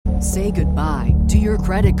Say goodbye to your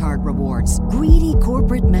credit card rewards. Greedy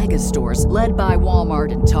corporate mega stores, led by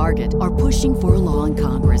Walmart and Target, are pushing for a law in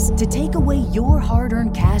Congress to take away your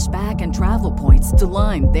hard-earned cash back and travel points to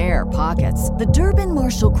line their pockets. The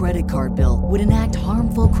Durbin-Marshall credit card bill would enact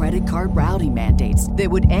harmful credit card routing mandates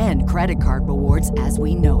that would end credit card rewards as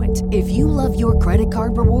we know it. If you love your credit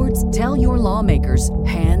card rewards, tell your lawmakers,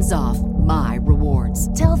 hands off my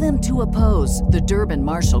rewards. Tell them to oppose the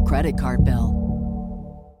Durbin-Marshall credit card bill.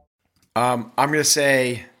 I'm going to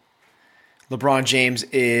say LeBron James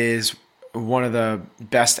is one of the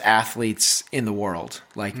best athletes in the world.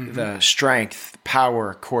 Like the strength,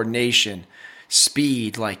 power, coordination,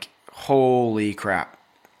 speed, like holy crap.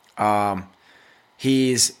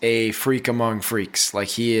 He's a freak among freaks. Like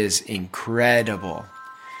he is incredible.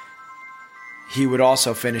 He would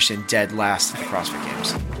also finish in dead last at the CrossFit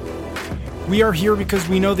Games. We are here because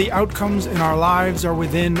we know the outcomes in our lives are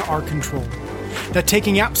within our control. That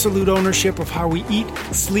taking absolute ownership of how we eat,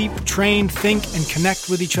 sleep, train, think, and connect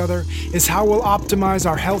with each other is how we'll optimize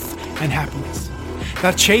our health and happiness.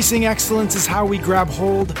 That chasing excellence is how we grab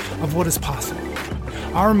hold of what is possible.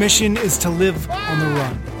 Our mission is to live on the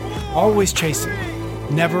run, always chasing,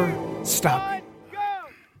 never stopping.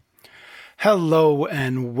 Hello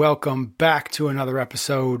and welcome back to another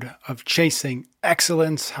episode of Chasing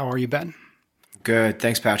Excellence. How are you, Ben? Good.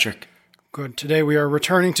 Thanks, Patrick. Good. Today we are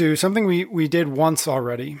returning to something we did once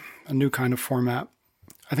already, a new kind of format.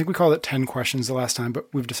 I think we called it 10 questions the last time, but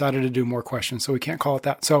we've decided to do more questions, so we can't call it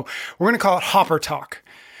that. So we're going to call it Hopper Talk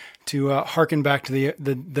to harken back to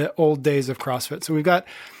the old days of CrossFit. So we've got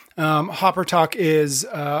Hopper Talk is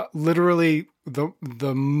literally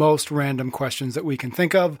the most random questions that we can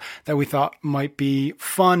think of that we thought might be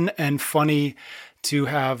fun and funny to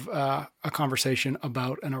have a conversation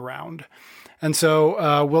about and around. And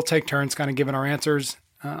so we'll take turns kind of giving our answers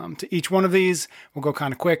to each one of these. We'll go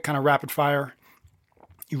kind of quick, kind of rapid fire.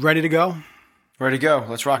 You ready to go? Ready to go.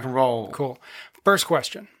 Let's rock and roll. Cool. First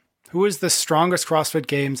question. Who is the strongest CrossFit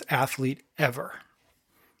Games athlete ever?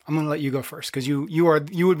 I'm going to let you go first because you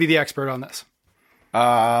would be the expert on this.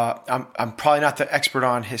 I'm probably not the expert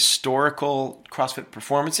on historical CrossFit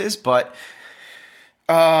performances, but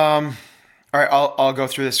all right, I'll go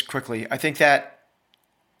through this quickly. I think that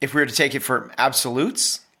if we were to take it for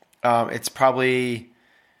absolutes, it's probably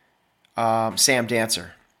Sam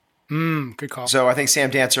Dancer. Good call. So I think Sam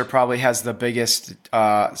Dancer probably has the biggest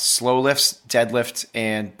slow lifts, deadlift,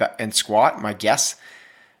 and squat, my guess.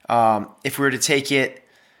 If we were to take it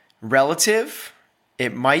relative,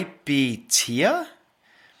 it might be Tia.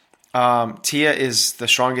 Tia is the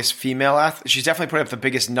strongest female athlete. She's definitely put up the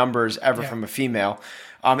biggest numbers ever from a female.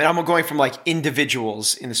 And I'm going from like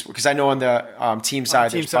individuals in this because I know on the team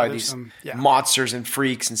side there's probably these monsters and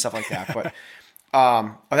freaks and stuff like that.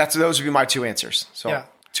 But those would be my two answers. So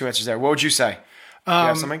two answers there. What would you say? You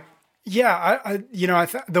have something? Yeah,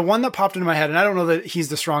 the one that popped into my head, and I don't know that he's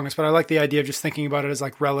the strongest, but I like the idea of just thinking about it as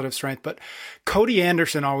like relative strength. But Cody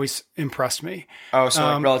Anderson always impressed me. Oh, so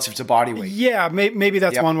like relative to body weight. Yeah, maybe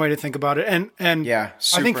that's one way to think about it. And yeah,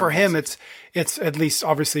 I think for him, it's at least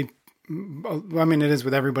obviously. I mean, it is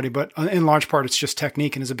with everybody, but in large part, it's just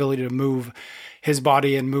technique and his ability to move his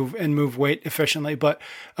body and move weight efficiently. But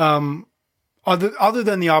other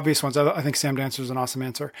than the obvious ones, I think Sam Dancer is an awesome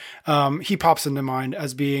answer. He pops into mind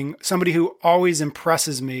as being somebody who always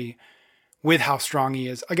impresses me with how strong he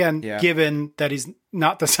is. Again, given that he's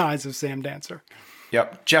not the size of Sam Dancer.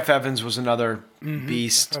 Yep. Jeff Evans was another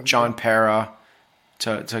beast. John Para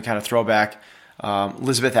to kind of throw back.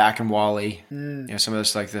 Elizabeth Akinwale. Some of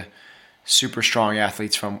those like the super strong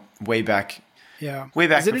athletes from way back. Yeah. Way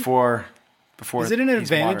back before. Is it an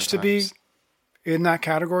advantage to be in that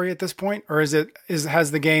category at this point, or has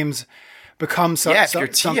the games become something? Yeah, if you're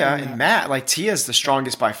Tia and Matt, like Tia's the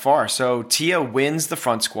strongest by far. So Tia wins the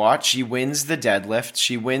front squat, she wins the deadlift,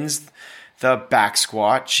 she wins the back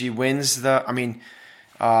squat, she wins the. I mean,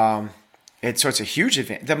 it's a huge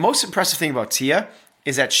advantage. The most impressive thing about Tia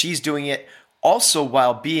is that she's doing it also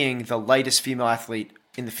while being the lightest female athlete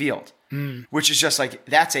in the field, which is just like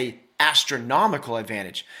that's a astronomical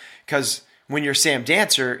advantage because. When you're Sam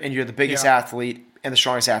Dancer and you're the biggest athlete and the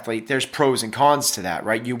strongest athlete, there's pros and cons to that,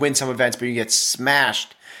 right? You win some events, but you get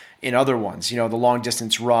smashed in other ones. The long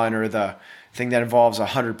distance run or the thing that involves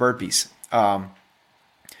 100 burpees.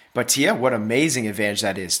 But Tia, what amazing advantage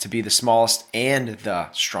that is to be the smallest and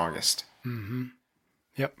the strongest. Mm-hmm.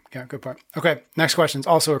 Yep. Yeah. Good point. Okay. Next question is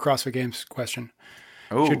also a CrossFit Games question.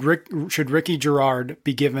 Oh. Should Ricky Gerard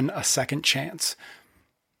be given a second chance?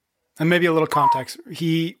 And maybe a little context.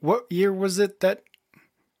 What year was it that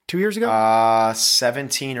 2 years ago?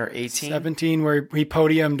 17 or 18. 17, where he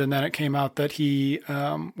podiumed, and then it came out that he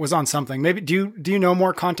was on something. Maybe do you know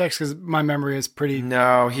more context? Because my memory is pretty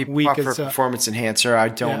No, he weak. popped for performance enhancer. I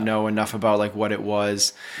don't know enough about like what it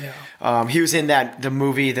was. Yeah. He was in the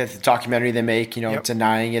movie, the documentary they make,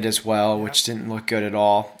 denying it as well, which didn't look good at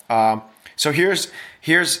all. So here's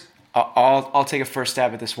I'll take a first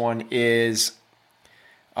stab at this one. Is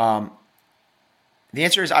the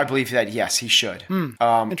answer is I believe that yes, he should.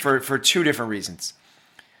 For two different reasons.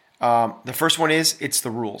 The first one is it's the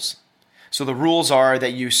rules. So the rules are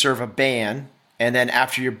that you serve a ban, and then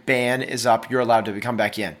after your ban is up, you're allowed to come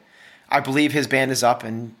back in. I believe his ban is up,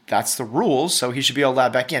 and that's the rules, so he should be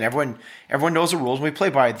allowed back in. Everyone knows the rules, and we play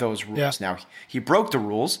by those rules. Yeah. Now, he broke the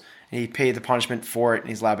rules, and he paid the punishment for it, and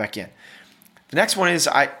he's allowed back in. The next one is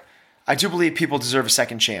I do believe people deserve a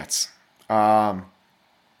second chance.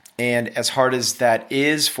 And as hard as that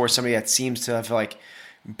is for somebody that seems to have like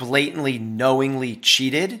blatantly, knowingly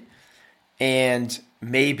cheated and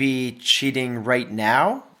maybe cheating right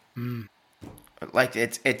now, like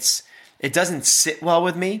it doesn't sit well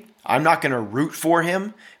with me. I'm not going to root for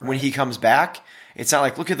him when he comes back. It's not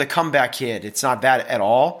like, look at the comeback kid. It's not that at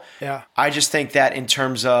all. Yeah. I just think that in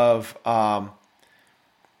terms of, I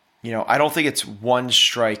don't think it's one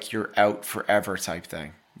strike, you're out forever type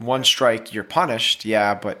thing. One strike, you're punished.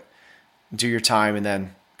 Yeah, but do your time, and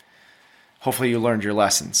then hopefully you learned your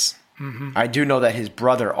lessons. Mm-hmm. I do know that his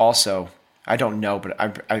brother also, I don't know, but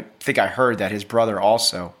I think I heard that his brother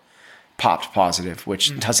also popped positive,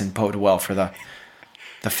 which doesn't bode well for the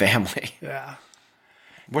family. Yeah.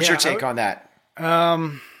 What's your take on that? I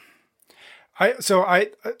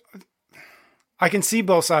can see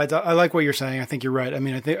both sides. I like what you're saying. I think you're right. I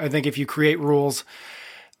mean, I think if you create rules,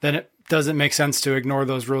 then it doesn't make sense to ignore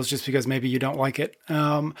those rules just because maybe you don't like it.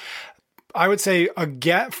 I would say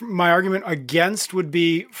my argument against would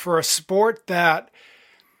be for a sport that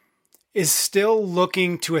is still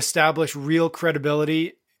looking to establish real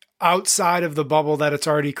credibility outside of the bubble that it's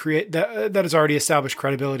already that it's already established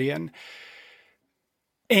credibility in.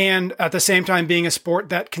 And at the same time being a sport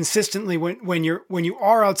that consistently when you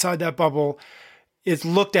are outside that bubble, it's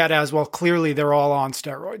looked at as, well, clearly they're all on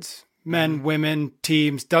steroids. Men, women,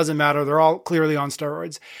 teams, doesn't matter. They're all clearly on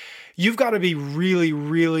steroids. You've got to be really,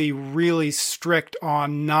 really, really strict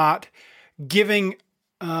on not giving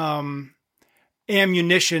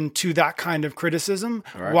ammunition to that kind of criticism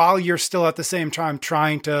while you're still at the same time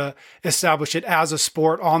trying to establish it as a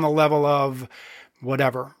sport on the level of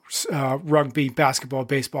whatever, rugby, basketball,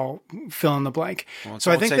 baseball, fill in the blank. Well, so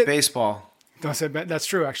I think that baseball. Don't say that's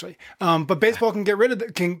true actually. But baseball can get rid of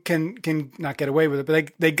it, can not get away with it,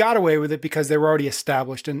 but they got away with it because they were already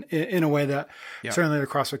established in a way that certainly the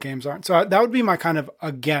CrossFit Games aren't. So that would be my kind of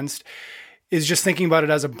against, is just thinking about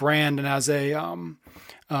it as a brand and as a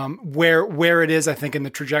where it is, I think, in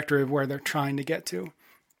the trajectory of where they're trying to get to.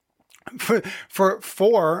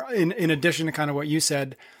 For in addition to kind of what you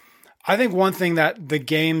said, I think one thing that the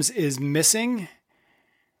games is missing,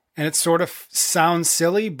 and it sort of sounds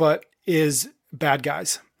silly, but is bad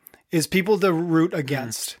guys, is people to root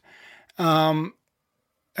against. And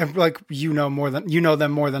like, you know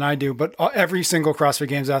them more than I do, but every single CrossFit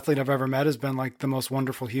Games athlete I've ever met has been like the most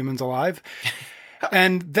wonderful humans alive.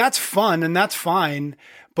 And that's fun and that's fine.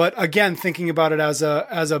 But again, thinking about it as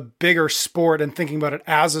a bigger sport and thinking about it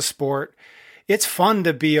as a sport, it's fun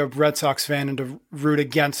to be a Red Sox fan and to root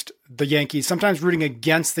against the Yankees. Sometimes rooting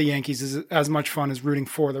against the Yankees is as much fun as rooting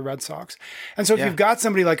for the Red Sox. And so if you've got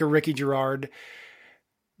somebody like a Ricky Gerard,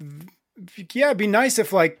 it'd be nice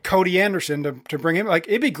if like Cody Anderson to bring him, like,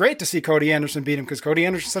 it'd be great to see Cody Anderson beat him because Cody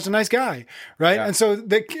Anderson's such a nice guy. Right. Yeah. And so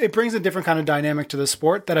it brings a different kind of dynamic to the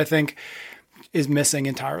sport that I think is missing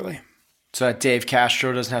entirely. So that Dave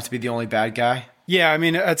Castro doesn't have to be the only bad guy? Yeah, I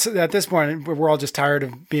mean, at this point, we're all just tired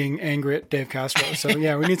of being angry at Dave Castro. So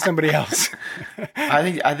yeah, we need somebody else. I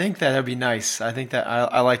think that'd be nice. I think that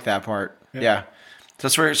I like that part. Yeah. So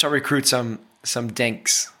let's start recruit some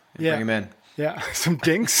dinks and bring them in. Yeah, some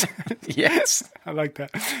dinks. Yes, I like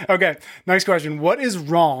that. Okay, next question. What is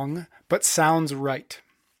wrong but sounds right?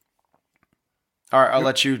 All right, I'll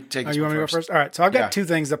let you take this. You want me to go first? All right, so I've got two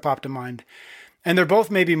things that popped to mind, and they're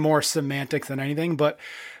both maybe more semantic than anything, but.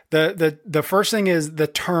 The first thing is the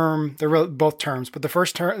term, they're both terms, but the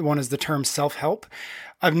first one is the term self-help.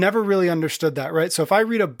 I've never really understood that, right? So if I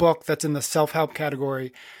read a book that's in the self-help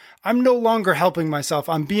category, I'm no longer helping myself.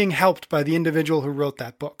 I'm being helped by the individual who wrote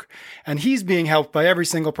that book. And he's being helped by every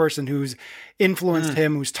single person who's influenced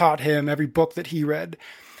him, who's taught him, every book that he read.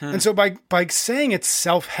 And so by saying it's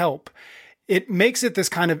self-help, it makes it this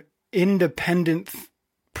kind of independent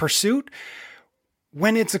pursuit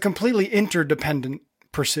when it's a completely interdependent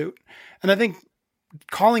pursuit. And I think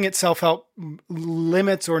calling it self-help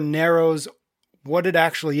limits or narrows what it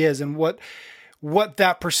actually is, and what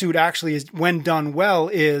that pursuit actually is, when done well,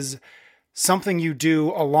 is something you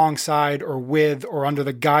do alongside or with or under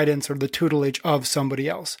the guidance or the tutelage of somebody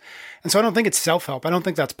else. And so I don't think it's self-help. I don't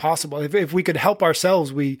think that's possible. If we could help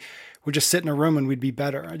ourselves, we would just sit in a room and we'd be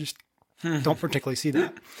better. I just don't particularly see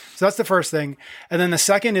that. So that's the first thing. And then the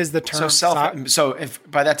second is the term. So if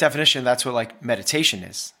by that definition, that's what like meditation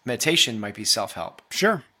is. Meditation might be self-help.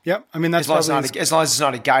 Sure. Yep. I mean, that's as long as it's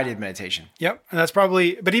not a guided meditation. Yep. And that's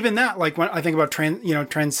probably, but even that, like when I think about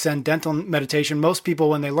transcendental meditation, most people,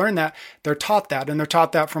 when they learn that, they're taught that, and they're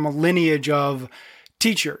taught that from a lineage of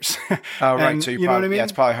teachers. Oh, right. So you know what I mean? Yeah,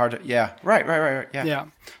 it's probably hard to, yeah. Right. Yeah. Yeah.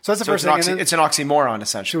 So that's the first thing. It's an oxymoron,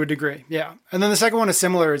 essentially. To a degree. Yeah. And then the second one is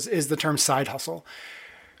similar, is the term side hustle,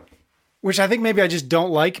 which I think maybe I just don't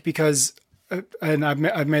like because, and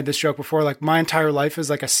I've made this joke before, like my entire life is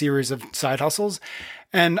like a series of side hustles.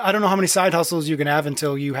 And I don't know how many side hustles you can have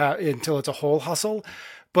until it's a whole hustle.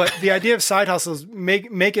 But the idea of side hustles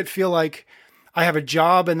make it feel like I have a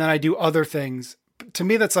job and then I do other things. To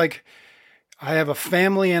me, that's like I have a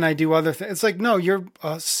family and I do other things. It's like, no, you're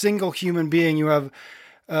a single human being. You have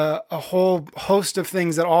a whole host of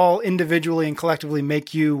things that all individually and collectively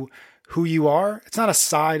make you who you are. It's not a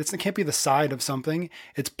side. It can't be the side of something.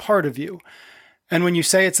 It's part of you. And when you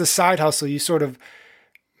say it's a side hustle, you sort of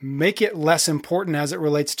make it less important as it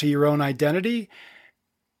relates to your own identity.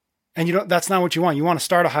 And that's not what you want. You want to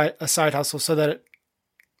start a side hustle so that it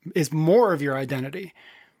is more of your identity.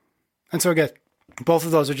 And so again, both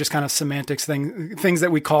of those are just kind of semantics things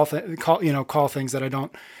that we call things that I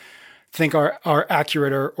don't think are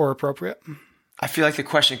accurate or appropriate. I feel like the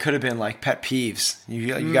question could have been like pet peeves.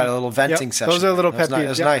 You got a little venting session. Those are little pet peeves. That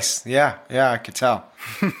was nice. Yeah, I could tell.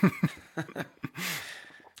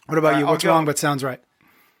 What about you? What's wrong but sounds right?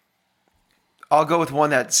 I'll go with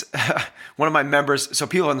one that's one of my members. So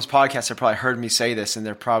people on this podcast have probably heard me say this, and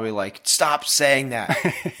they're probably like, "Stop saying that."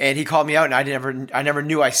 And he called me out, and I never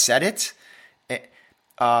knew I said it.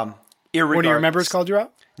 One of your members called you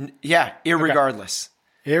out? Yeah, irregardless.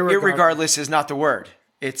 Okay. Irregardless is not the word.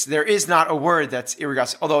 There is not a word that's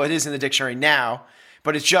irregardless, although it is in the dictionary now,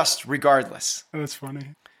 but it's just regardless. That's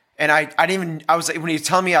funny. And I was like, when you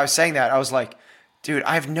tell me I was saying that, I was like, dude,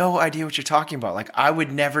 I have no idea what you're talking about. Like, I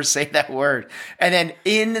would never say that word. And then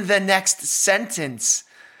in the next sentence,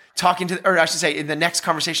 in the next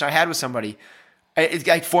conversation I had with somebody,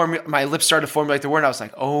 my lips started to formulate the word. And I was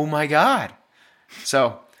like, oh my God.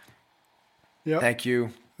 So, Thank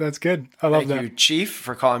you. That's good. I love that. Thank you, Chief,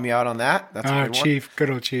 for calling me out on that. That's a good one. Chief, good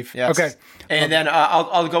old Chief. Yes. Okay. And then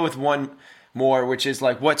I'll go with one more, which is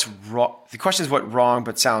like, what's wrong? The question is what wrong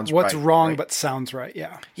but sounds right. What's wrong but sounds right,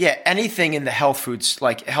 yeah. Yeah, anything in the health foods,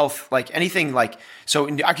 like anything like, so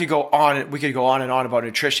we could go on and on about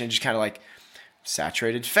nutrition, just kind of like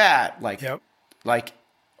saturated fat, like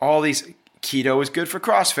all these, keto is good for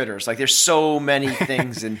CrossFitters. Like there's so many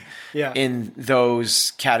things in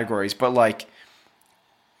those categories, but like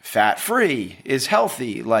fat-free is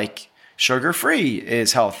healthy, like sugar-free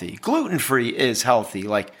is healthy, gluten-free is healthy,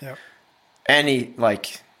 like maybe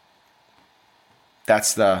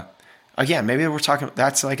we're talking,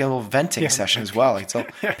 that's like a little venting session as well. Like, so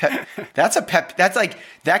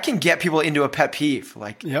that can get people into a pet peeve.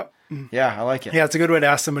 Like, yeah, I like it. Yeah, it's a good way to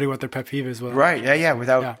ask somebody what their pet peeve is. Right.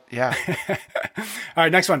 Yeah. All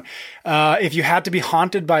right, next one. If you had to be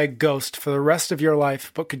haunted by a ghost for the rest of your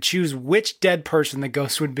life, but could choose which dead person the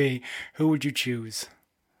ghost would be, who would you choose?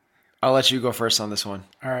 I'll let you go first on this one.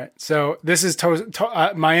 All right. So this is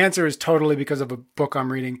my answer is totally because of a book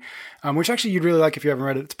I'm reading, which actually you'd really like if you haven't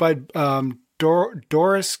read it. It's by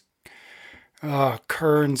Doris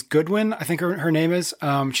Kearns Goodwin, I think her name is.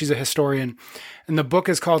 She's a historian, and the book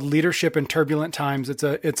is called Leadership in Turbulent Times. It's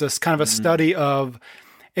a kind of a study of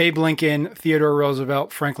Abe Lincoln, Theodore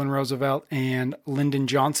Roosevelt, Franklin Roosevelt, and Lyndon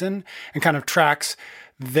Johnson, and kind of tracks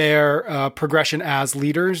their progression as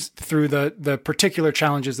leaders through the particular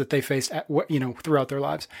challenges that they faced throughout their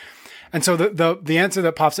lives. And so the answer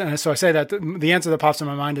that pops in, and so I say that the answer that pops in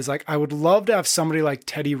my mind is like, I would love to have somebody like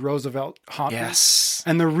Teddy Roosevelt haunt me. Yes.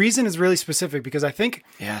 And the reason is really specific because I think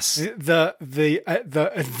the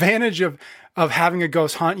advantage of having a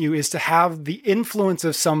ghost haunt you is to have the influence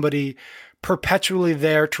of somebody perpetually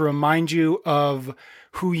there to remind you of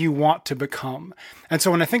who you want to become. And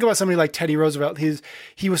so when I think about somebody like Teddy Roosevelt,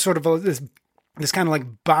 he was sort of this kind of like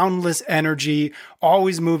boundless energy,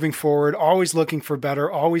 always moving forward, always looking for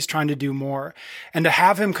better, always trying to do more. And to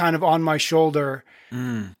have him kind of on my shoulder,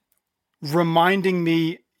 reminding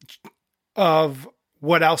me of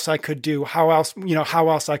what else I could do, how else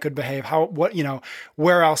I could behave,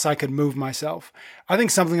 where else I could move myself. I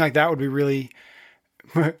think something like that would be really,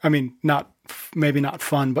 I mean, maybe not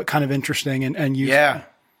fun, but kind of interesting and useful. Yeah.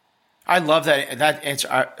 I love that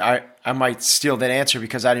answer. I might steal that answer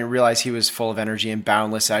because I didn't realize he was full of energy and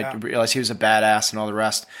boundless. I realized he was a badass and all the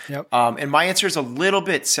rest. Yep. And my answer is a little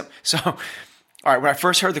bit so. All right, when I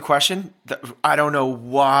first heard the question, I don't know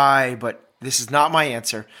why, but this is not my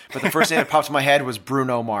answer. But the first thing that popped in my head was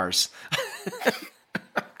Bruno Mars.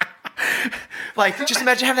 Like, just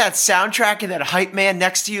imagine having that soundtrack and that hype man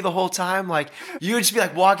next to you the whole time. Like, you would just be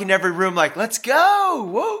like walking in every room, like, let's go,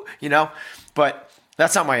 whoa, But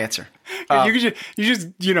that's not my answer. You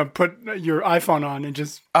just put your iPhone on and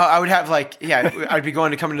just. I would have I'd be going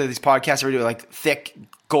to come into these podcasts every day with like thick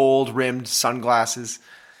gold rimmed sunglasses.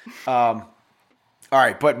 All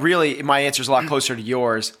right, but really, my answer is a lot closer to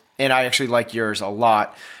yours, and I actually like yours a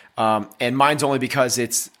lot. And mine's only because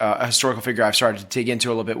it's a historical figure I've started to dig into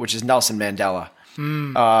a little bit, which is Nelson Mandela.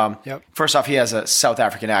 Yep. First off, he has a South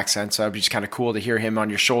African accent, so it'd be just kind of cool to hear him on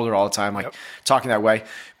your shoulder all the time, talking that way.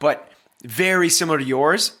 But very similar to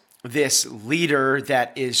yours, this leader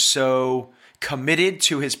that is so committed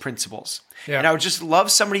to his principles. Yeah. And I would just love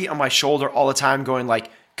somebody on my shoulder all the time going like,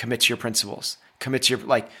 commit to your principles, commit to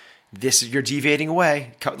your, you're deviating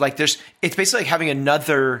away. It's basically like having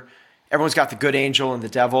another. Everyone's got the good angel and the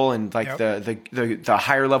devil and the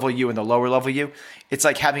higher level you and the lower level you. It's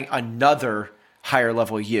like having another higher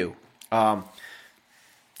level you. I've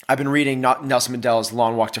been reading Nelson Mandela's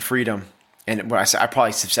Long Walk to Freedom. And when I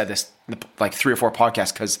probably have said this in like 3 or 4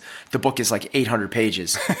 podcasts because the book is like 800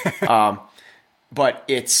 pages. But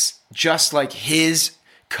it's just like his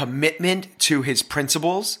commitment to his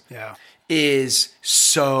principles is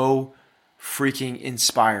so freaking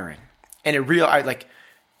inspiring. And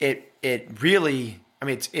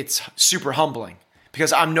it's super humbling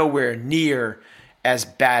because I'm nowhere near as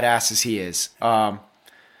badass as he is.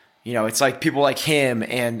 It's like people like him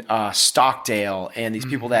and Stockdale and these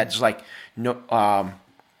people that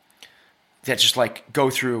just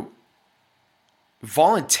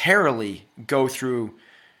voluntarily go through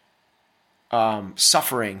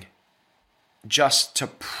suffering just to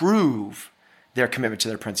prove their commitment to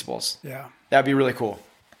their principles. Yeah. That'd be really cool.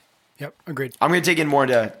 Yep. Agreed. I'm going to dig in more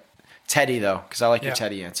into Teddy though, because I like your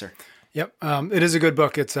Teddy answer. Yep. It is a good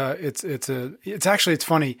book. It's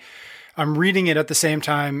funny. I'm reading it at the same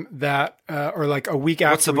time that, or like a week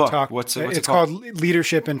after we talk. What's it it's called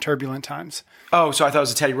Leadership in Turbulent Times. Oh, so I thought it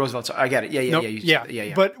was a Teddy Roosevelt. So I get it.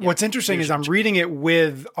 Yeah. But what's interesting is I'm reading it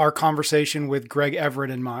with our conversation with Greg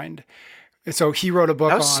Everett in mind. So he wrote a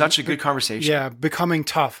book on. That was such a good conversation. Yeah, Becoming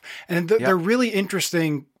Tough. And they're really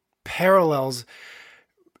interesting parallels,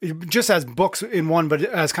 just as books in one, but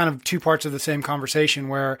as kind of 2 parts of the same conversation,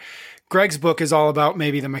 where Greg's book is all about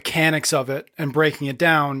maybe the mechanics of it and breaking it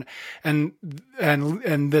down. And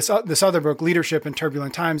this other book, Leadership in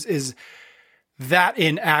Turbulent Times, is that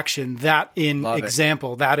in action, that in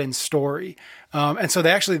example, that in story. And so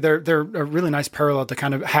they're a really nice parallel to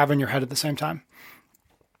kind of have in your head at the same time.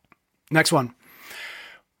 Next one.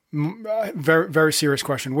 Very, very serious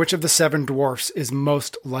question. Which of the 7 dwarfs is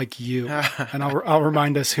most like you? And I'll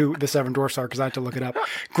remind us who the 7 dwarfs are because I had to look it up.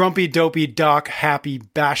 Grumpy, Dopey, Doc, Happy,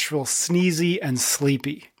 Bashful, Sneezy, and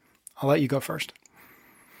Sleepy. I'll let you go first.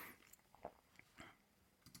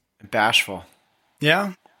 Bashful.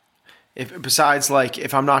 Yeah?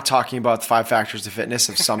 If I'm not talking about the 5 factors of fitness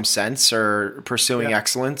of some sense or pursuing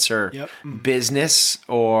excellence or business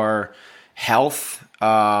or health,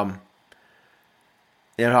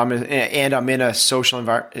 I'm in a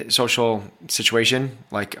social situation,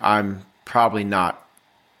 like I'm probably not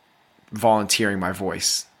volunteering my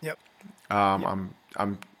voice. Yep. I'm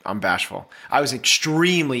bashful. I was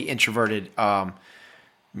extremely introverted,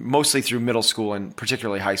 mostly through middle school and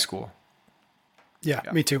particularly high school. Yeah.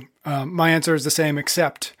 Me too. My answer is the same,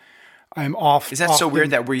 except I'm off. Is that so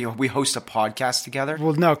weird that we host a podcast together?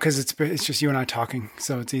 Well, no, because it's just you and I talking,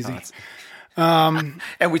 so it's easy. And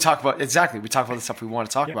we talk about the stuff we want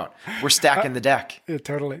to talk about. We're stacking the deck. Yeah,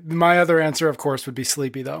 totally. My other answer, of course, would be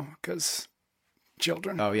Sleepy though, because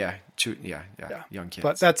children. Oh yeah. Young kids.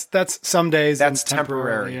 But that's some days. That's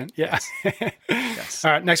temporary. Yes. Yes.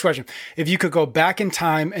 All right. Next question. If you could go back in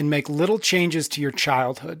time and make little changes to your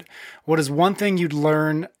childhood, what is one thing you'd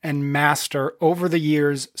learn and master over the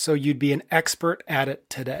years so you'd be an expert at it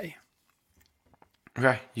today?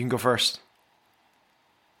 Okay. You can go first.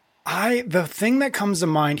 The thing that comes to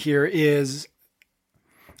mind here is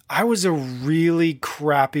I was a really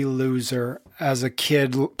crappy loser as a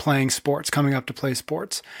kid playing sports, coming up to play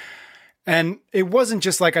sports. And it wasn't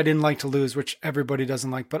just like I didn't like to lose, which everybody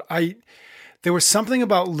doesn't like, but there was something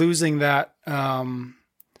about losing that.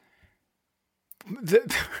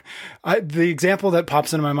 The example that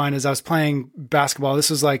pops into my mind is I was playing basketball. This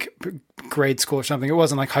was like grade school or something. It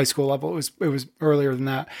wasn't like high school level. It was earlier than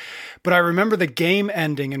that. But I remember the game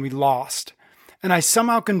ending and we lost. And I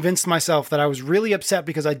somehow convinced myself that I was really upset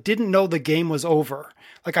because I didn't know the game was over.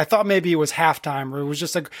 Like I thought maybe it was halftime, or it was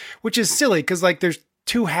just like, which is silly because like there's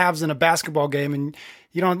two halves in a basketball game, and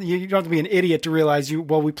you don't have to be an idiot to realize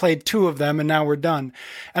we played two of them and now we're done.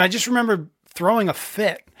 And I just remember throwing a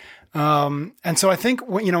fit. And so I think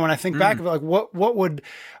when I think back of it, like what would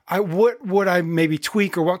I maybe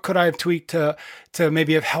tweak, or what could I have tweaked to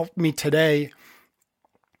maybe have helped me today?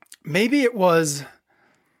 Maybe it was,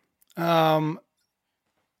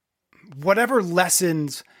 whatever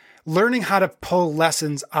lessons, learning how to pull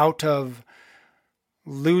lessons out of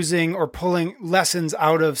losing, or pulling lessons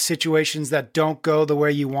out of situations that don't go the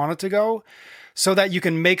way you want it to go, so that you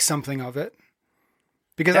can make something of it.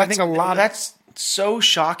 Because I think that's so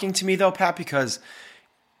shocking to me though, Pat, because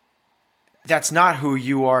that's not who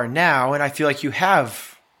you are now. And I feel like you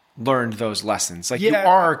have learned those lessons. Like you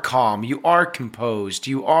are calm, you are composed,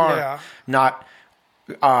 you are not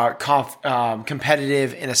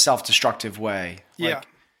competitive in a self-destructive way. Like,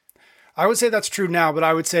 I would say that's true now, but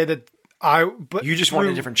I would say that but you just want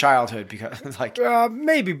a different childhood because like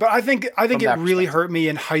maybe, but I think it really hurt me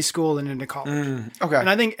in high school and into college. Okay. And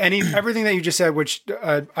I think everything that you just said, which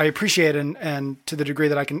I appreciate, and to the degree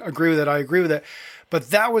that I can agree with it, I agree with it.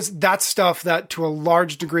 But that's stuff that to a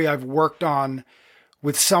large degree I've worked on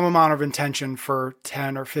with some amount of intention for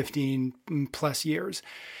 10 or 15 plus years.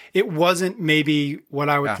 It wasn't maybe what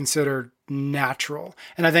I would consider natural.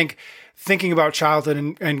 And I think thinking about childhood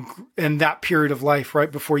and that period of life,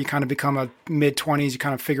 right before you kind of become a mid-20s, you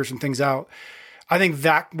kind of figure some things out. I think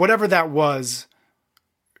that whatever that was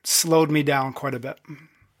slowed me down quite a bit.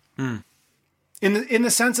 In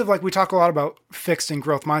the sense of, like, we talk a lot about fixed and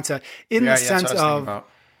growth mindset. In the sense of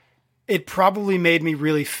it probably made me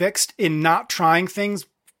really fixed in not trying things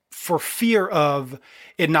for fear of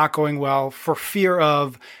it not going well, for fear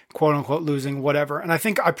of quote unquote losing, whatever. And I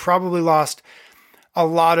think I probably lost a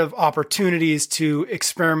lot of opportunities to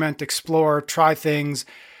experiment, explore, try things,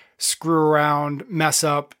 screw around, mess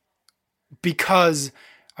up, because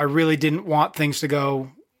I really didn't want things to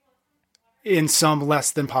go in some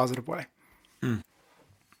less than positive way.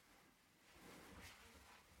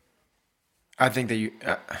 I think that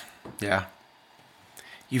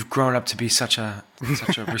you've grown up to be such a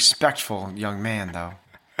respectful young man, though.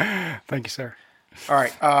 Thank you, sir. All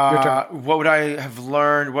right. What would I have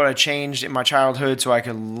learned? What I changed in my childhood so I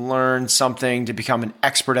could learn something to become an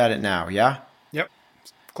expert at it now? Yeah. Yep.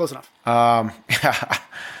 Close enough. I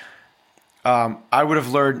would have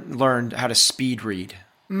learned how to speed read.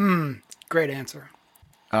 Great answer.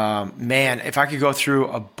 Man, if I could go through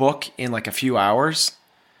a book in like a few hours,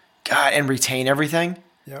 God, and retain everything,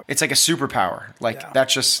 it's like a superpower. Like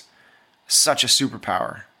that's just such a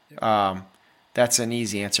superpower. Yep. That's an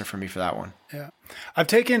easy answer for me for that one. Yeah. I've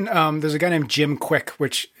taken, there's a guy named Jim Quick,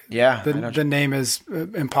 which the name is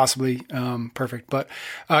impossibly perfect, but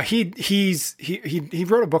he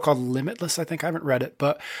wrote a book called Limitless. I think I haven't read it,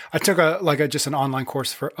 but I took just an online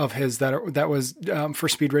course of his that was for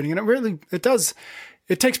speed reading, and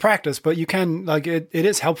it takes practice, but you can, like, it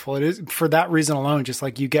is helpful. It is for that reason alone, just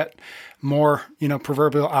like you get more,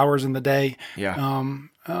 proverbial hours in the day. Yeah.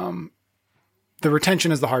 The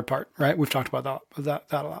retention is the hard part, right? We've talked about that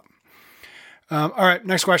a lot. All right,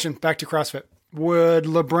 next question. Back to CrossFit. Would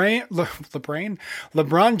LeBron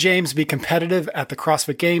James be competitive at the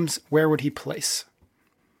CrossFit Games? Where would he place?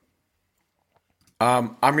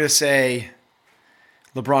 I'm going to say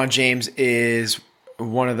LeBron James is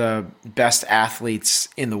one of the best athletes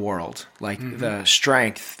in the world. Like the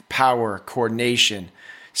strength, power, coordination,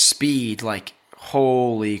 speed, like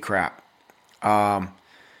holy crap.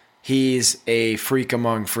 He's a freak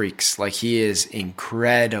among freaks. Like, he is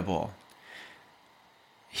incredible.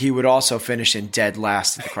 He would also finish in dead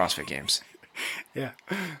last at the CrossFit Games. Yeah.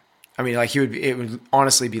 I mean, like, it would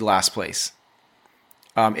honestly be last place.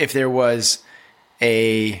 If there was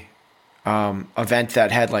a event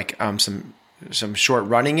that had like some short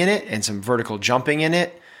running in it and some vertical jumping in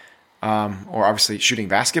it, or obviously shooting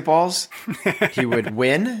basketballs, he would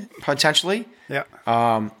win potentially.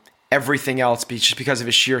 Yeah. Everything else, just because of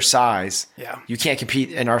his sheer size, you can't compete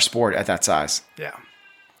in our sport at that size. Yeah.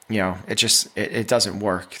 It doesn't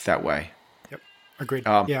work that way. Yep. Agreed.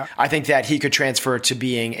 I think that he could transfer to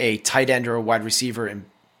being a tight end or a wide receiver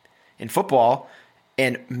in football.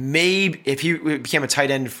 And maybe if he became a tight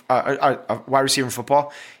end, a wide receiver in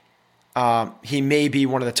football, he may be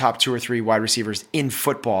one of the top 2 or 3 wide receivers in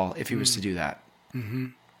football if he was to do that. Mm-hmm.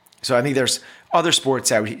 So I think there's other sports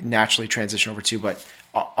that would naturally transition over to, but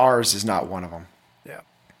ours is not one of them.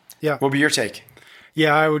 Yeah. What would be your take?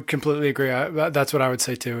 Yeah, I would completely agree. That's what I would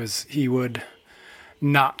say too. Is he would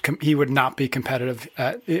not be competitive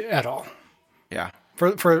at all. Yeah.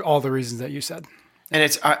 For all the reasons that you said. And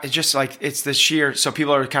it's just like it's the sheer. So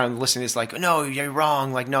people are kind of listening to this like, no, you're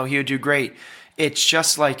wrong. Like, no, he would do great. It's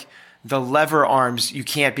just like the lever arms. You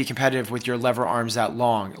can't be competitive with your lever arms that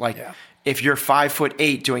long. Like if you're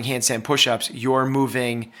 5'8" doing handstand push-ups, you're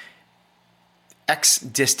moving X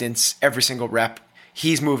distance every single rep.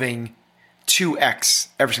 He's moving 2X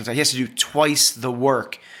every single time. He has to do twice the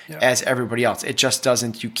work as everybody else. It just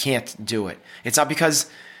doesn't. You can't do it. It's not because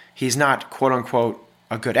he's not quote unquote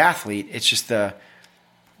a good athlete. It's just the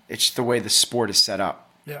way the sport is set up.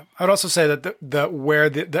 Yeah, I would also say that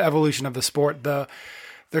the evolution of the sport,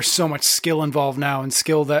 there's so much skill involved now, and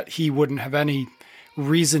skill that he wouldn't have any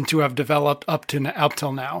reason to have developed up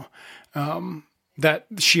till now. That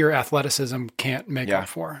sheer athleticism can't make up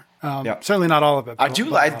for. Certainly not all of it. I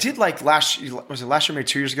did like last year, maybe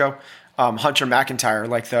 2 years ago, Hunter McIntyre,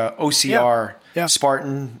 like the OCR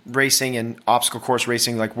Spartan racing and obstacle course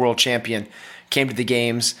racing, like world champion, came to the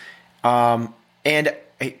games. And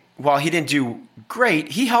while he didn't do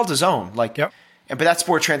great, he held his own. But that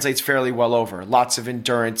sport translates fairly well over. Lots of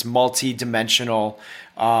endurance, multi-dimensional.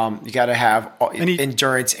 You got to have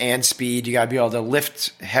endurance and speed. You got to be able to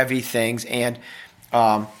lift heavy things. And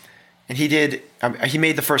he did. He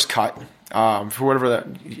made the first cut for whatever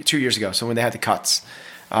 2 years ago. So when they had the cuts,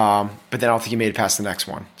 but then I don't think he made it past the next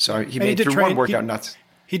one. So he made through one workout nuts.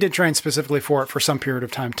 He did train specifically for it for some period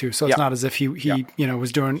of time too. So it's not as if he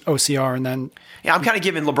was doing OCR and then. Yeah, I'm kind of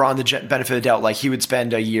giving LeBron the benefit of the doubt. Like he would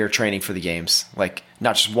spend a year training for the games, like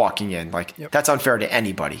not just walking in. Like that's unfair to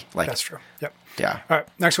anybody. Like that's true. Yep. Yeah. All right.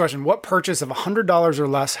 Next question. What purchase of $100 or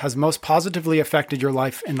less has most positively affected your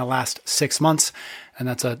life in the last 6 months? And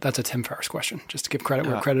that's a Tim Ferriss question, just to give credit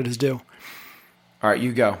where credit is due. All right,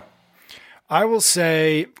 you go. I will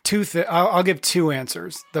say I'll give 2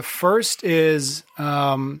 answers. The first is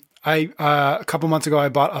a couple months ago I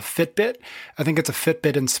bought a Fitbit. I think it's a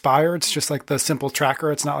Fitbit Inspire. It's just like the simple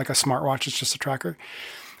tracker. It's not like a smartwatch. It's just a tracker.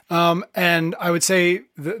 And I would say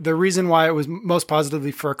the reason why it was most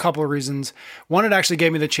positively for a couple of reasons. One, it actually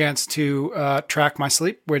gave me the chance to track my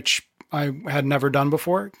sleep, which I had never done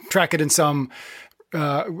before. Track it in some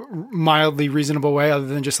mildly reasonable way, other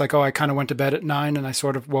than just like, I kind of went to bed at 9 and I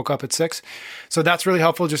sort of woke up at 6. So that's really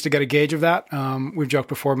helpful just to get a gauge of that. We've joked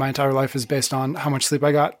before, my entire life is based on how much sleep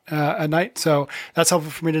I got at night. So that's helpful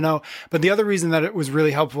for me to know. But the other reason that it was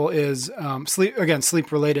really helpful is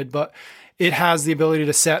sleep related, but it has the ability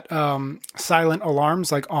to set silent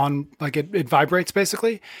alarms it vibrates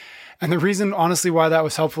basically. And the reason honestly why that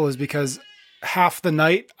was helpful is because half the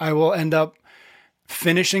night I will end up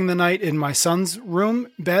finishing the night in my son's room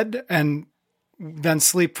bed and then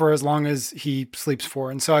sleep for as long as he sleeps for.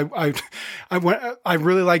 And so I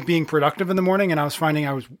really like being productive in the morning, and I was finding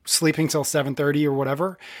I was sleeping till 7:30 or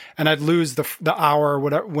whatever, and I'd lose the hour or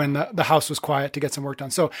whatever when the house was quiet to get some work done.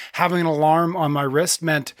 So having an alarm on my wrist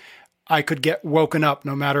meant I could get woken up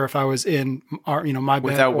no matter if I was in my bed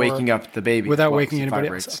without waking up the baby, without waking anybody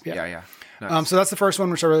else up. Yeah. Nice. So that's the first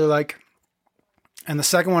one, which I really like. And the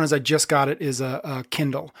second one is I just got it is a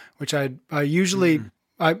Kindle, which I usually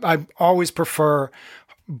I always prefer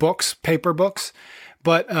books, paper books,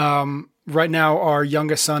 but right now our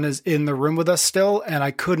youngest son is in the room with us still, and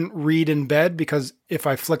I couldn't read in bed because if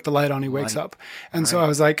I flick the light on, he wakes up. And so I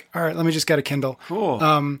was like, all right, let me just get a Kindle. Cool.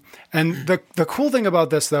 And the cool thing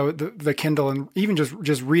about this though, the Kindle, and even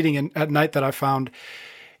just reading at night that I found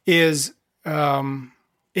is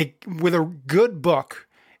with a good book.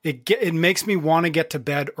 It makes me want to get to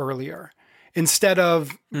bed earlier instead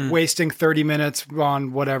of wasting 30 minutes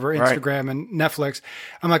on whatever, Instagram and Netflix.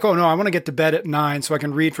 I'm like, oh no, I want to get to bed at 9 so I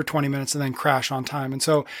can read for 20 minutes and then crash on time. And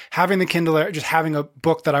so having the Kindle, just having a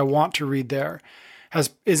book that I want to read there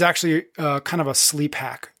is actually kind of a sleep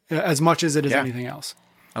hack as much as it is anything else.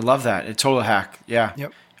 I love that. A total hack. Yeah.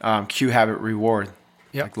 Yep. Cue habit reward.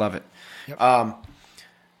 Yep. Like, love it. Yep. All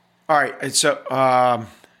right.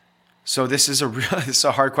 So this is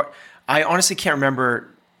a hard question. I honestly can't remember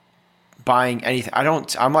buying anything.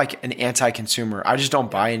 I'm like an anti-consumer. I just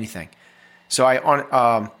don't buy anything. So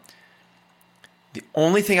the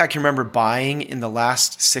only thing I can remember buying in the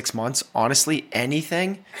last 6 months, honestly,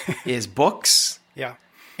 anything is books. Yeah.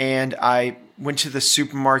 And I went to the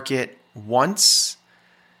supermarket once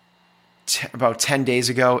about 10 days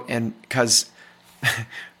ago, and because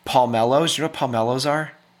Palmettos, you know what Palmettos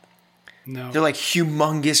are? No. They're like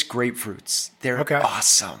humongous grapefruits. They're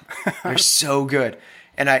awesome. They're so good.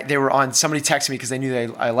 And somebody texted me because they knew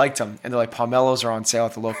I liked them, and they're like, Palmellos are on sale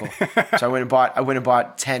at the local. So I went and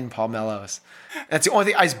bought 10 Palmellos. That's the only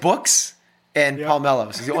thing. Ice books and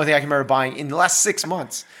Palmellos is the only thing I can remember buying in the last 6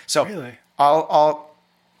 months. So really? I'll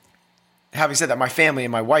having said that, my family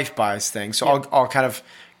and my wife buys things. So I'll kind of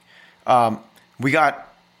we got,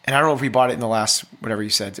 and I don't know if we bought it in the last whatever you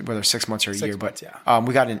said, whether 6 months or a year, but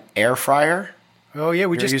we got an air fryer. Oh yeah,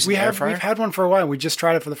 we've had one for a while. We just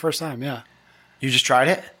tried it for the first time. Yeah. You just tried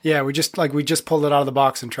it? Yeah, we just pulled it out of the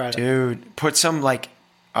box and tried it. Dude, put some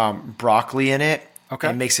broccoli in it. Okay.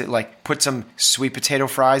 And makes it put some sweet potato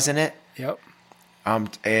fries in it. Yep.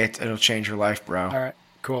 It'll change your life, bro. All right,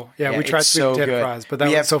 cool. Yeah, we tried sweet potato fries,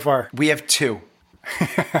 but so far. We have 2.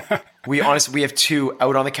 We have 2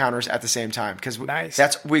 out on the counters at the same time because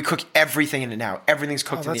we cook everything in it now. Everything's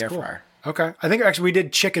cooked in the air fryer. Okay. I think actually we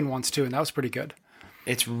did chicken once too, and that was pretty good.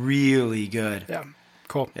 It's really good. Yeah.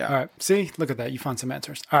 Cool. Yeah. All right. See, look at that. You found some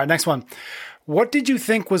answers. All right. Next one. What did you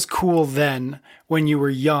think was cool then when you were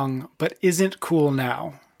young, but isn't cool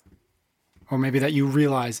now? Or maybe that you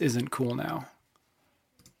realize isn't cool now?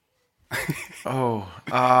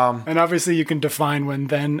 And obviously you can define when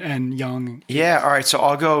then and young. Yeah. All right. So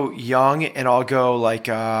I'll go young and I'll go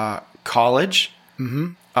college.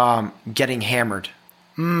 Mm-hmm. Getting hammered.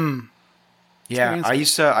 Yeah. I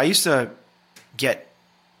used to get,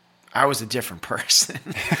 I was a different person.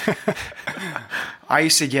 I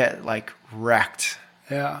used to get wrecked.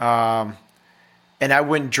 Yeah. And I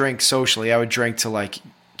wouldn't drink socially. I would drink to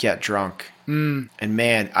get drunk. And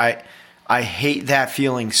man, I hate that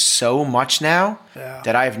feeling so much now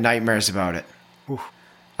that I have nightmares about it. Oof.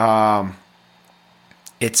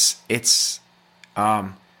 It's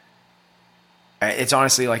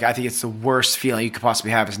honestly I think it's the worst feeling you could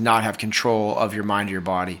possibly have is not have control of your mind or your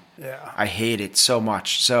body. Yeah. I hate it so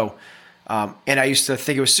much. So, and I used to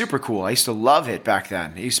think it was super cool. I used to love it back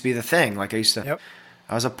then. It used to be the thing. I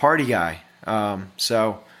was a party guy.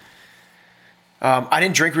 So I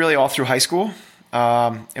didn't drink really all through high school.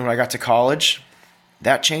 And when I got to college,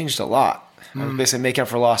 that changed a lot. I was basically making up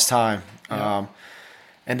for lost time. Yeah.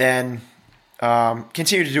 And then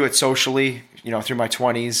continued to do it socially, through my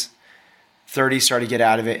 20s. 30s started to get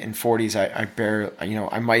out of it. In 40s, I barely,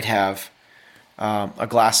 I might have a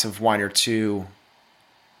glass of wine or two.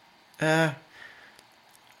 I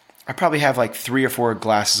probably have 3 or 4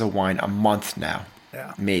 glasses of wine a month now.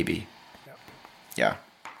 Yeah. Maybe. Yeah.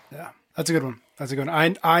 Yeah. That's a good one.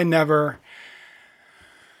 I never,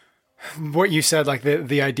 what you said,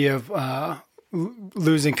 the idea of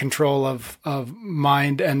losing control of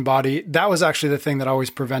mind and body, that was actually the thing that always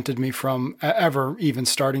prevented me from ever even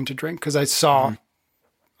starting to drink. Cause I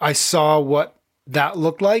saw what that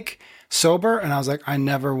looked like sober. And I was like, I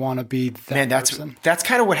never want to be that person. That's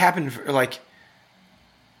kind of what happened.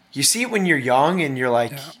 You see it when you're young and you're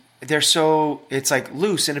they're so, it's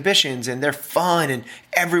loose inhibitions and they're fun and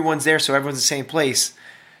everyone's there. So everyone's in the same place.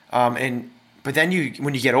 But then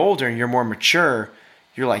when you get older and you're more mature,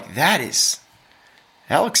 you're like, that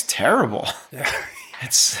looks terrible. Yeah.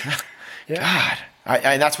 God.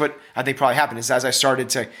 And that's what I think probably happened is as I started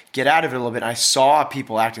to get out of it a little bit, and I saw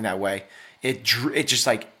people acting that way. It just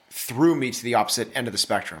threw me to the opposite end of the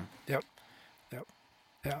spectrum. Yep.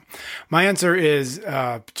 Yeah. My answer is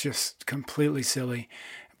just completely silly,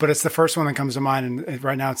 but it's the first one that comes to mind. And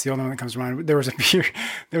right now it's the only one that comes to mind. There was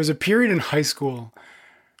a period in high school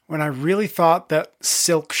when I really thought that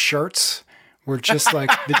silk shirts were just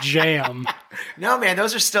the jam. No, man,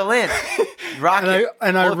 those are still in. Rock it.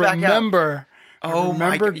 And I remember. Oh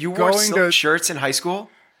my God. You wore silk shirts in high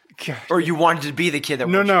school? God. Or you wanted to be the kid that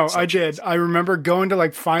wore No, I did. I remember going to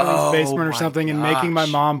Finely's basement or something and making my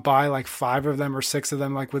mom buy 5 of them or 6 of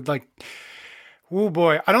them with oh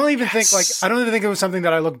boy. I don't even think it was something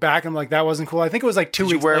that I look back and that wasn't cool. I think it was 2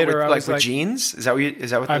 weeks later. I was with jeans? Is that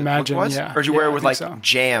what I imagine, was? Yeah. Or did you wear it with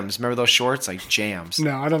jams? Remember those shorts? Jams.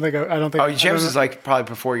 No, I don't think. Oh, jams is probably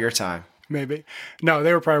before your time. Maybe. No,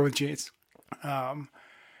 they were probably with jeans.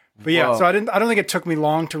 But yeah, so I don't think it took me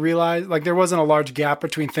long to realize, there wasn't a large gap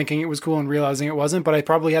between thinking it was cool and realizing it wasn't, but I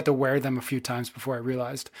probably had to wear them a few times before I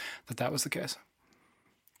realized that was the case.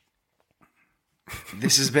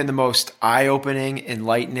 This has been the most eye-opening,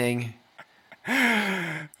 enlightening,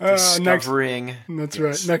 discovering. That's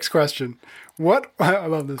right. Next question. I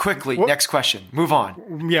love this. Quickly, next question. Move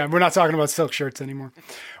on. Yeah, we're not talking about silk shirts anymore.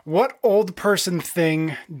 What old person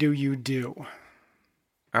thing do you do?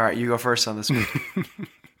 All right, you go first on this one.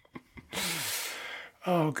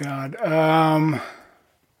 Oh God.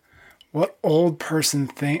 What old person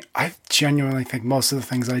thing? I genuinely think most of the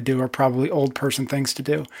things I do are probably old person things to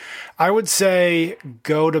do. I would say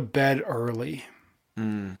go to bed early.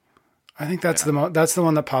 I think that's that's the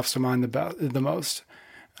one that pops to mind the most.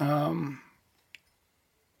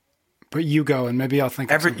 But you go, and maybe I'll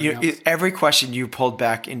think of something else. Every question you pulled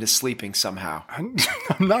back into sleeping somehow. I'm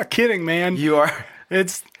not kidding, man. You are. I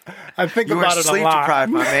think You about are it a sleep lot.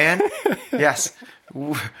 deprived, my man. Yes.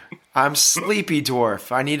 I'm sleepy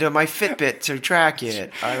dwarf. I need my Fitbit to track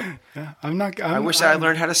it. I wish I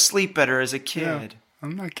learned how to sleep better as a kid. Yeah,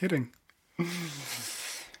 I'm not kidding. All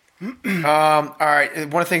right.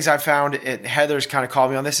 One of the things I found, Heather's kind of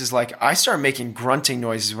called me on this, is like I start making grunting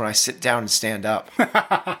noises when I sit down and stand up.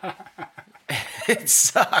 It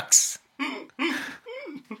sucks.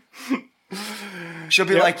 She'll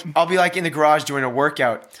be like, I'll be like in the garage doing a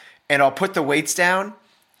workout, and I'll put the weights down,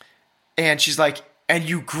 and she's like, and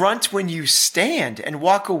you grunt when you stand and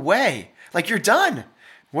walk away. Like you're done.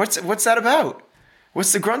 What's that about?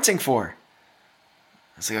 What's the grunting for?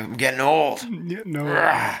 It's like, I'm getting old. Yeah, no.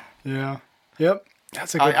 Yeah. Yep.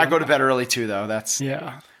 That's a good I go to bed early too, though.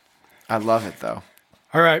 I love it though.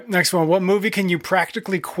 All right. Next one. What movie can you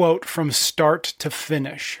practically quote from start to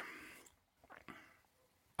finish?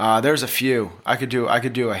 There's a few. I could do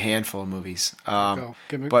a handful of movies.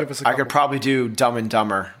 Give but us a I couple. could probably do Dumb and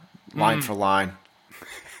Dumber, line for line.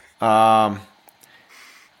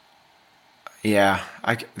 Yeah,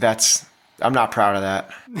 I'm not proud of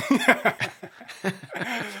that.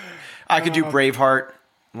 I could do Braveheart,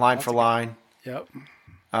 line for line. Yep.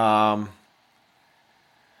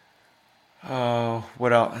 Oh,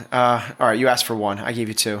 what else? All right, you asked for one. I gave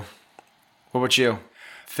you two. What about you?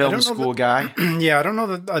 Film school guy. Yeah, I don't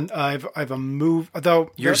know that I've a move.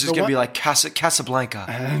 Though yours is gonna be like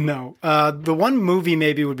Casablanca. No, the one movie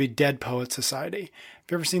maybe would be Dead Poet Society. Have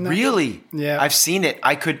you ever seen that? Really? Yeah, I've seen it.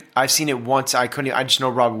 I've seen it once. I couldn't. I just know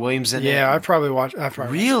Rob Williams in it. Yeah, I probably watched.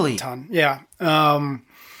 Really? A ton. Yeah.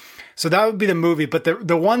 So that would be the movie, but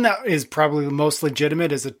the one that is probably the most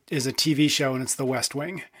legitimate is a TV show, and it's The West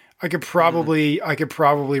Wing. I could probably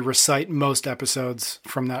recite most episodes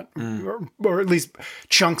from that, or at least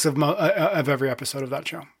chunks of every episode of that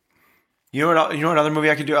show. You know what another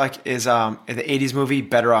movie I could do is the 80s movie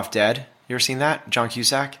Better Off Dead. You ever seen that? John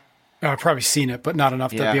Cusack? I've probably seen it, but not enough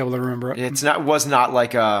to be able to remember it. Was not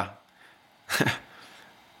like a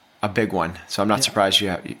big one, so I'm not surprised you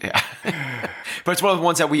have. Yeah. But it's one of the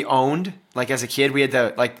ones that we owned. Like as a kid, we had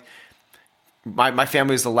my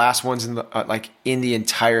family was the last ones in the in the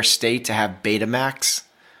entire state to have Betamax.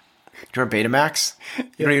 Do you remember Betamax? You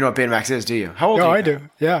don't even know what Betamax is, do you? How old are you? I do.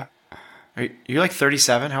 Yeah. You're like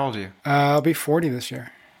 37. How old are you? I'll be 40 this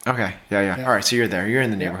year. Okay. Yeah. All right. So you're there. You're in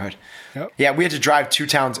the neighborhood. Yep. Yeah. We had to drive 2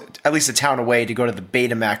 towns, at least a town away, to go to the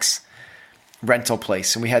Betamax rental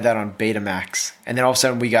place, and we had that on Betamax. And then all of a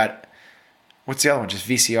sudden we got, what's the other one? Just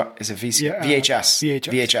VCR? Is it VCR? Yeah, VHS.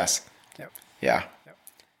 VHS. Yep. Yeah.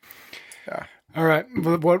 Yeah. All right.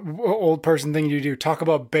 What old person thing do you do? Talk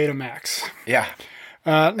about Betamax. Yeah.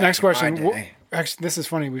 Next question. Actually, this is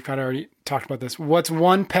funny. We've kind of already talked about this. What's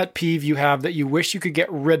one pet peeve you have that you wish you could get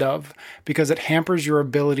rid of because it hampers your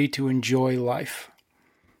ability to enjoy life?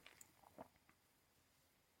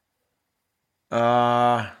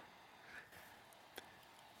 I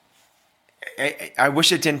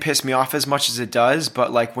wish it didn't piss me off as much as it does,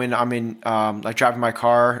 but like when I'm in driving my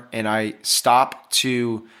car and I stop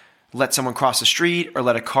to let someone cross the street or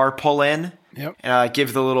let a car pull in, Yep. and I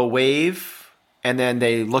give the little wave, and then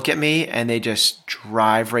they look at me and they just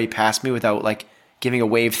drive right past me without like giving a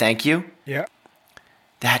wave thank you. Yeah.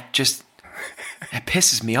 That just it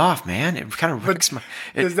pisses me off, man. It kind of wrecks my.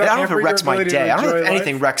 I does that don't know if it hamper wrecks your my ability to day. I don't know if enjoy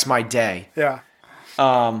anything life? wrecks my day. Yeah.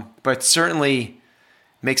 But certainly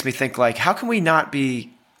makes me think like, how can we not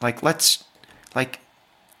be like, let's like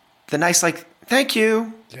the nice like thank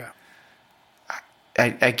you. Yeah.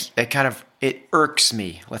 I kind of it irks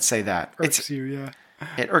me. Let's say that Irks you, yeah.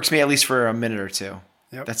 It irks me at least for a minute or two.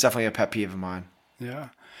 Yep. That's definitely a pet peeve of mine. Yeah.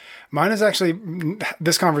 Mine is actually,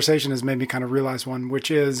 this conversation has made me kind of realize one, which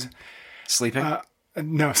is, Sleeping.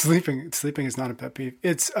 no, sleeping is not a pet peeve.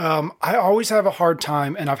 It's, I always have a hard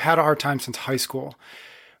time, and I've had a hard time since high school,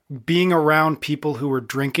 being around people who are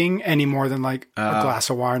drinking any more than like a glass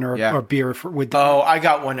of wine or a beer with them. Oh, I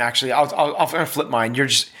got one actually. I'll flip mine.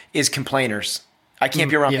 Is complainers. I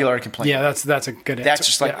can't be around people that are complaining. Yeah, that's a good answer. That's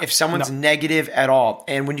just like if someone's negative at all.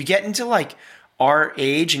 And when you get into like our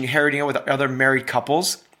age and you're hanging out with other married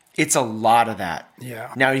couples, it's a lot of that.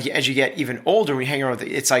 Yeah. Now, as you get even older, when you hang around with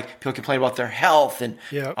it's like people complain about their health and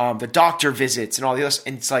the doctor visits and all the other.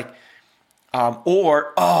 And it's like,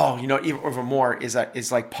 even more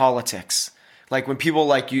is like politics. Like when people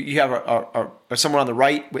like you have a someone on the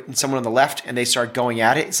right and someone on the left, and they start going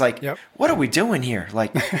at it. It's like, what are we doing here?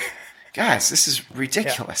 Like, guys, this is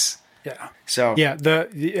ridiculous. Yeah. So yeah,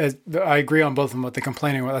 I agree on both of them. But the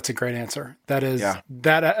complaining, well, that's a great answer. That is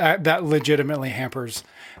that legitimately hampers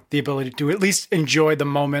the ability to at least enjoy the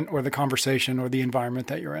moment or the conversation or the environment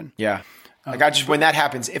that you're in. Yeah. Like when that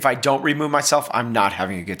happens, if I don't remove myself, I'm not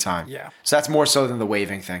having a good time. Yeah. So that's more so than the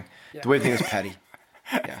waving thing. Yeah. The waving thing is petty.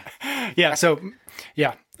 Yeah. Yeah. So,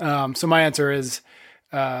 yeah. So my answer is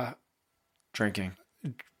drinking.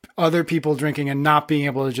 Other people drinking and not being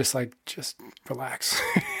able to just relax.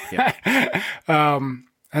 Yeah.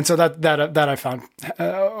 And so that I found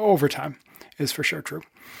over time is for sure true.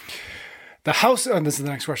 The house, and this is the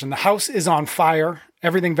next question. The house is on fire.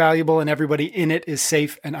 Everything valuable and everybody in it is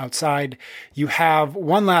safe and outside. You have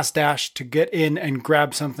one last dash to get in and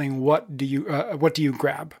grab something. What do you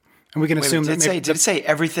grab? And we can assume that did it say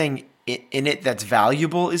everything in it that's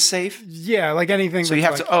valuable is safe? Yeah, like anything. So you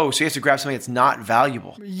have to grab something that's not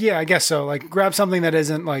valuable. Yeah, I guess so. Like grab something that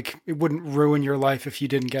isn't like it wouldn't ruin your life if you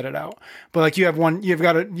didn't get it out. But like you've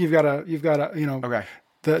got to okay.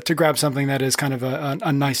 To grab something that is kind of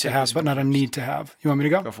a nice to have, but not a need to have. You want me to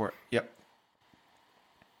go? Go for it. Yep.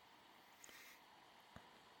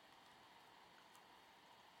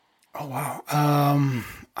 Oh, wow.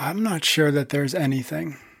 I'm not sure that there's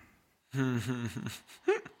anything.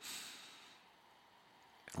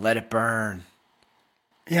 Let it burn.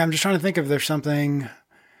 Yeah, I'm just trying to think if there's something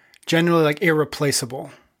genuinely like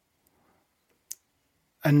irreplaceable.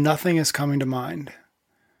 And nothing is coming to mind.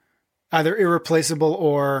 Either irreplaceable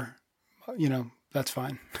or, that's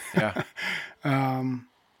fine. Yeah.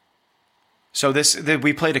 So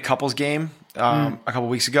we played a couples game a couple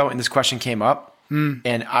weeks ago, and this question came up.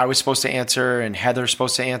 And I was supposed to answer, and Heather's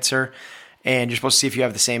supposed to answer, and you're supposed to see if you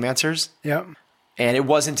have the same answers. Yep. And it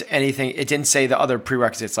wasn't anything. It didn't say the other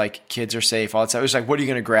prerequisites like kids are safe, all that stuff. It was like, what are you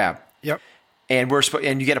going to grab? Yep. And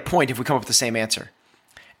and you get a point if we come up with the same answer.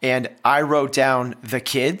 And I wrote down the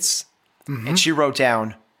kids, and she wrote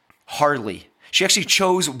down Harley. She actually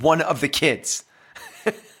chose one of the kids.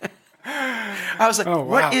 I was like, oh,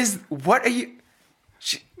 wow. what are you?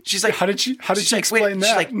 She's like, how did she explain that?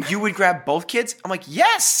 She's like, you would grab both kids? I'm like,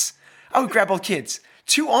 yes, I would grab both kids.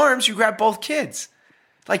 2 arms, you grab both kids.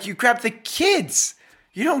 Like you grab the kids.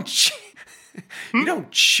 You don't you don't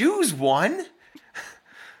choose one.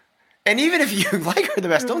 And even if you like her the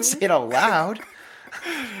best, don't say it out loud.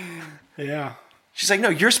 Yeah. She's like, no,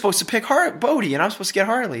 you're supposed to pick Bodhi, and I'm supposed to get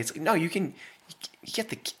Harley. It's like, no, you get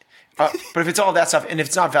the. But if it's all that stuff, and if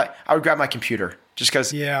it's not valuable, I would grab my computer just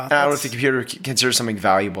because. Yeah, I don't know if the computer considers something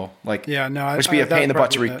valuable. Like, yeah, no, it would be a pain in the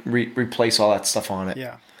butt to replace all that stuff on it.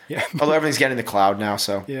 Yeah, yeah. Although everything's getting in the cloud now,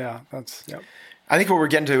 so yeah, that's yep. I think what we're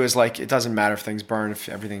getting to is like it doesn't matter if things burn, if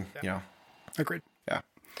everything, Agreed. Yeah.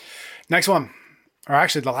 Next one, or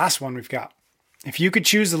actually the last one we've got. If you could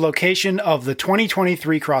choose the location of the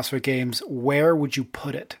 2023 CrossFit Games, where would you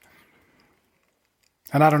put it?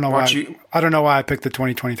 And I don't know why. I don't know why I picked the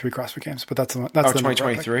 2023 CrossFit Games, but that's the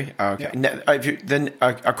 2023. Oh, okay. Yeah. Then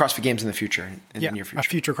CrossFit Games in the future, in the near future. A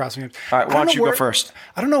future CrossFit Games. All right. Why don't you go first?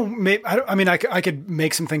 I don't know. Maybe, I could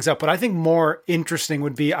make some things up, but I think more interesting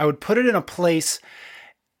would be I would put it in a place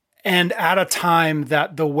and at a time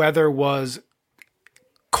that the weather was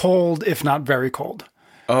cold, if not very cold.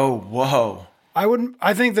 Oh, whoa.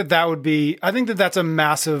 I think that's a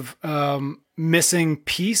massive missing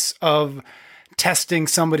piece of testing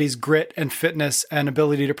somebody's grit and fitness and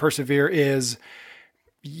ability to persevere is,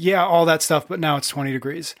 all that stuff, but now it's 20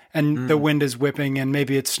 degrees and the wind is whipping and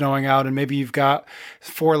maybe it's snowing out and maybe you've got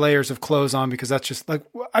 4 layers of clothes on because that's just like,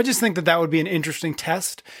 I just think that would be an interesting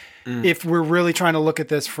test if we're really trying to look at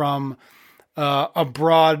this from a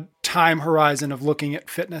broad time horizon of looking at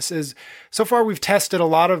fitness. Is so far we've tested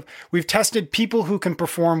people who can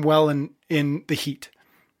perform well in the heat.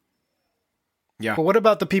 Yeah. But what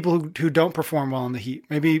about the people who don't perform well in the heat?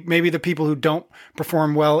 Maybe the people who don't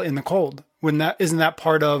perform well in the cold. Isn't that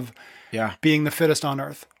part of being the fittest on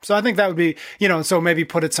earth? So I think that would be, so maybe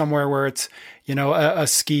put it somewhere where it's, a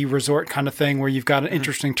ski resort kind of thing where you've got an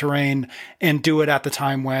interesting terrain and do it at the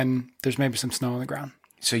time when there's maybe some snow on the ground.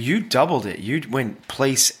 So you doubled it. You went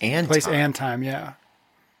place and time. Yeah.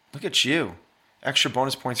 Look at you. Extra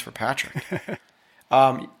bonus points for Patrick.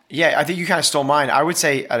 I think you kind of stole mine. I would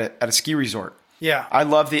say at a ski resort. Yeah, I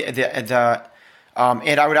love the and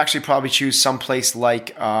I would actually probably choose someplace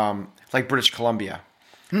like British Columbia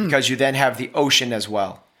because you then have the ocean as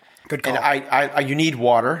well. Good call. And you need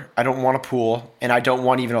water. I don't want a pool, and I don't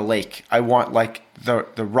want even a lake. I want like the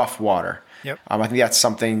rough water. Yep. I think that's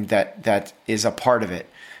something that is a part of it.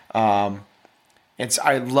 And so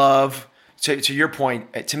I love to your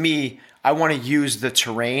point, to me, I want to use the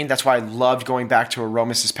terrain. That's why I loved going back to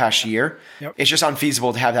Aromas this past year. Yep. It's just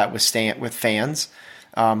unfeasible to have that with fans.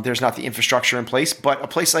 There's not the infrastructure in place, but a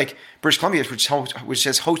place like British Columbia, which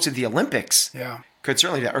has hosted the Olympics, could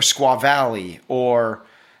certainly do that. Or Squaw Valley, or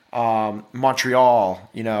Montreal,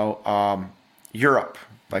 Europe,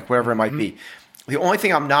 like wherever it might be. The only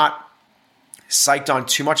thing I'm not psyched on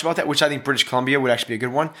too much about that, which I think British Columbia would actually be a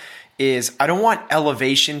good one, is I don't want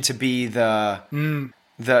elevation to be the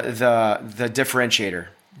differentiator,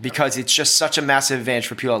 because it's just such a massive advantage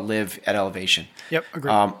for people that live at elevation. Yep,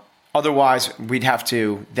 agreed. Otherwise, we'd have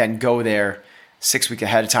to then go there 6 weeks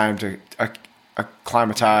ahead of time to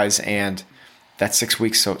acclimatize, and that's 6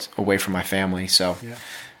 weeks away from my family. So,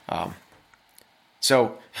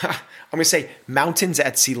 so I'm going to say mountains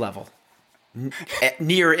at sea level,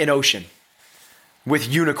 near an ocean, with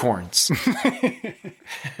unicorns.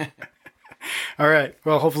 All right.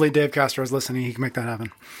 Well, hopefully Dave Castro is listening. He can make that happen.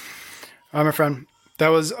 All right, my friend. That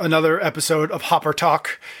was another episode of Hopper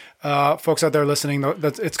Talk. Folks out there listening,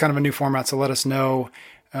 it's kind of a new format, so let us know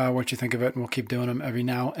what you think of it, and we'll keep doing them every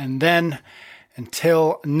now and then.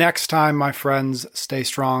 Until next time, my friends, stay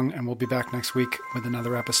strong, and we'll be back next week with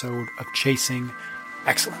another episode of Chasing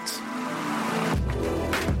Excellence.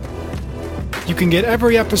 You can get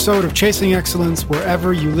every episode of Chasing Excellence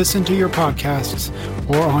wherever you listen to your podcasts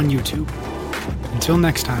or on YouTube. Until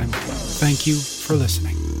next time, thank you for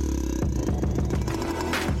listening.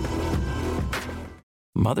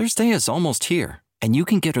 Mother's Day is almost here, and you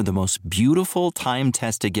can get her the most beautiful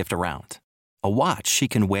time-tested gift around. A watch she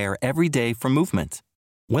can wear every day from Movement.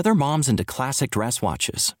 Whether mom's into classic dress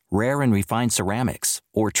watches, rare and refined ceramics,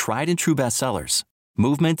 or tried and true bestsellers,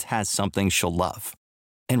 Movement has something she'll love.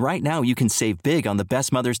 And right now you can save big on the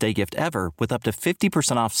best Mother's Day gift ever with up to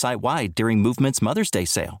 50% off site-wide during Movement's Mother's Day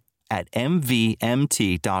sale at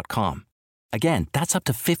MVMT.com. Again, that's up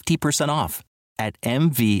to 50% off at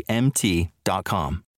MVMT.com.